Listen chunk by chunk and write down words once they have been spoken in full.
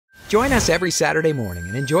Join us every Saturday morning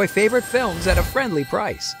and enjoy favorite films at a friendly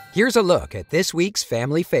price. Here's a look at this week's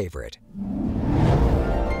family favorite.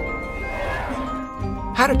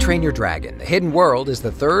 How to Train Your Dragon: The Hidden World is the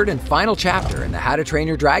third and final chapter in the How to Train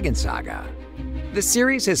Your Dragon saga. The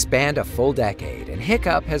series has spanned a full decade, and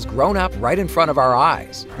Hiccup has grown up right in front of our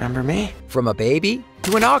eyes. Remember me? From a baby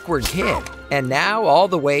to an awkward kid, and now all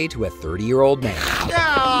the way to a 30-year-old man.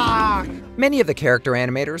 Ah! Many of the character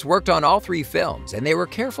animators worked on all three films, and they were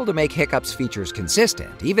careful to make Hiccup's features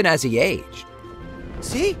consistent, even as he aged.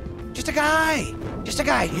 See? Just a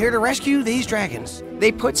guy here to rescue these dragons.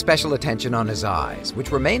 They put special attention on his eyes,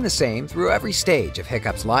 which remain the same through every stage of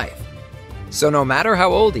Hiccup's life. So no matter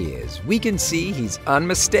how old he is, we can see he's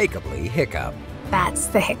unmistakably Hiccup. That's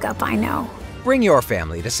the Hiccup I know. Bring your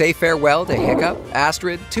family to say farewell to Hiccup,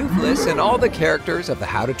 Astrid, Toothless, and all the characters of the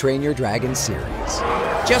How to Train Your Dragon series.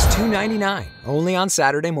 Just $2.99, only on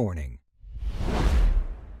Saturday morning.